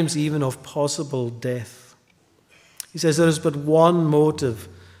 times even of possible death. He says there is but one motive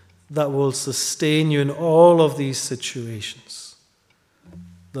that will sustain you in all of these situations: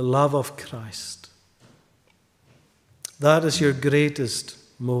 the love of Christ. That is your greatest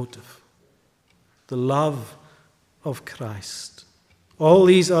motive, the love of Christ. All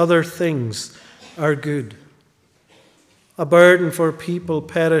these other things are good. A burden for people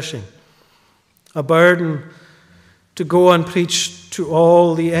perishing, a burden to go and preach to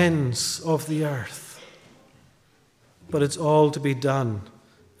all the ends of the earth. But it's all to be done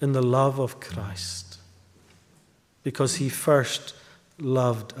in the love of Christ, because he first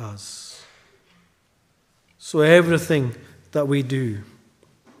loved us. So everything that we do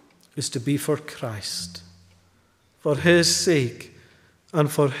is to be for Christ, for his sake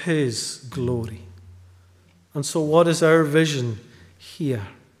and for his glory. And so what is our vision here?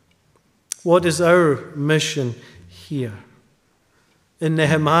 What is our mission here? In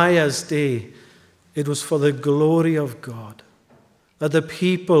Nehemiah's day, it was for the glory of God, that the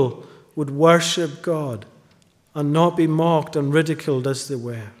people would worship God and not be mocked and ridiculed as they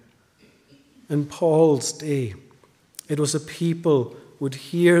were. In Paul's day, it was a people would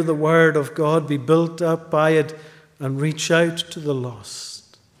hear the word of God, be built up by it, and reach out to the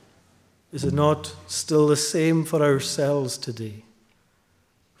lost. Is it not still the same for ourselves today?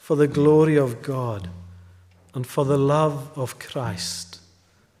 For the glory of God and for the love of Christ,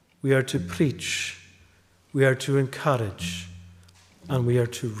 we are to preach, we are to encourage, and we are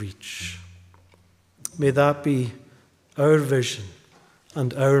to reach. May that be our vision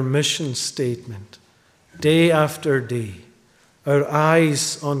and our mission statement, day after day, our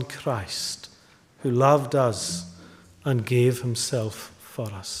eyes on Christ, who loved us and gave himself for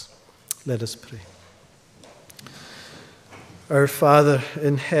us. Let us pray. Our Father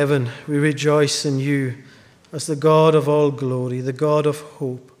in heaven, we rejoice in you as the God of all glory, the God of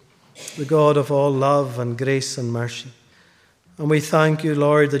hope, the God of all love and grace and mercy. And we thank you,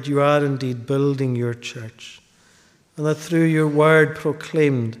 Lord, that you are indeed building your church, and that through your word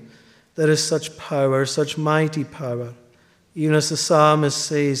proclaimed there is such power, such mighty power. Even as the psalmist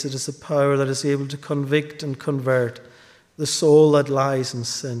says, it is a power that is able to convict and convert the soul that lies in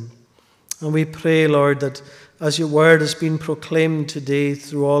sin. And we pray, Lord, that as your word has been proclaimed today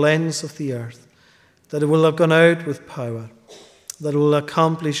through all ends of the earth, that it will have gone out with power, that it will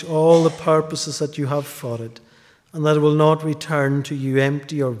accomplish all the purposes that you have for it, and that it will not return to you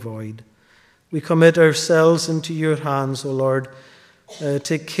empty or void. We commit ourselves into your hands, O Lord.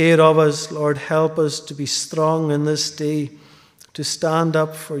 Take care of us, Lord. Help us to be strong in this day, to stand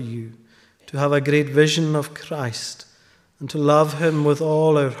up for you, to have a great vision of Christ, and to love him with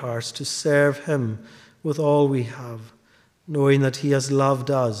all our hearts, to serve him with all we have, knowing that he has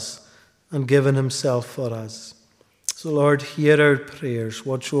loved us and given himself for us. So, Lord, hear our prayers,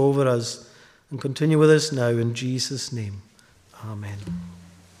 watch over us, and continue with us now in Jesus' name. Amen.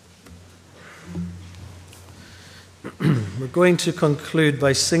 We're going to conclude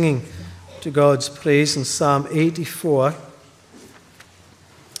by singing to God's praise in Psalm 84.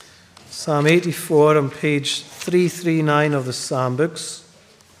 Psalm 84 on page 339 of the Psalm books.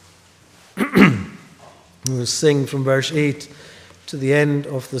 We'll sing from verse 8 to the end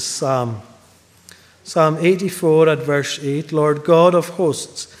of the psalm. Psalm 84 at verse 8. Lord God of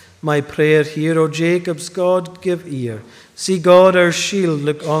hosts, my prayer hear, O Jacob's God, give ear. See God our shield,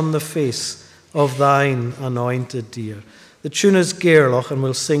 look on the face of thine anointed dear. The tune is Gairloch, and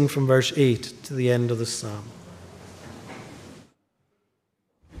we'll sing from verse 8 to the end of the psalm.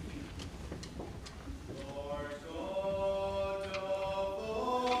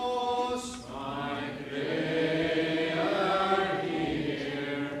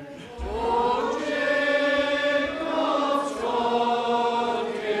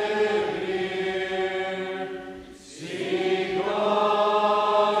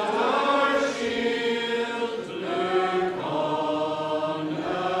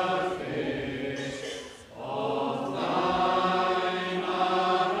 All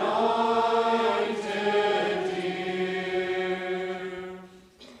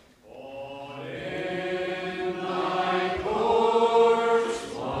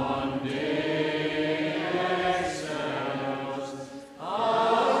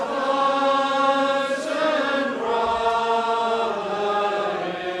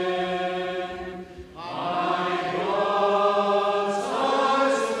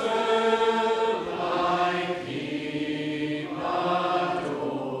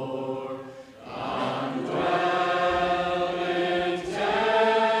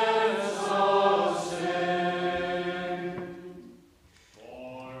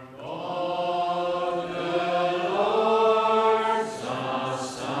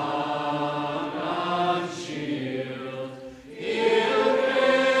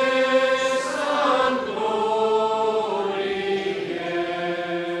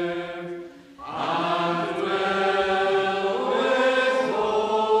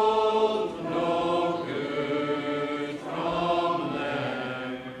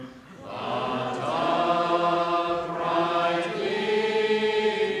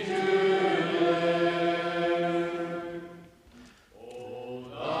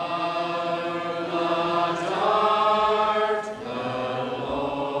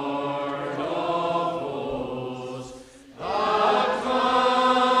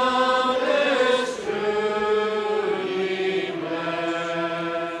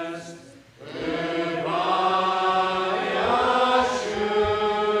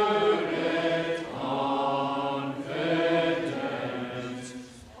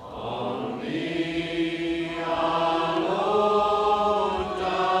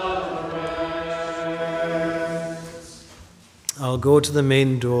I'll go to the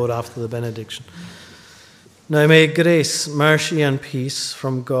main door after the benediction. Now may grace, mercy, and peace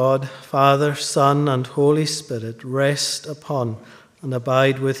from God, Father, Son, and Holy Spirit rest upon and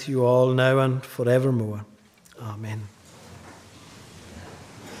abide with you all now and forevermore. Amen.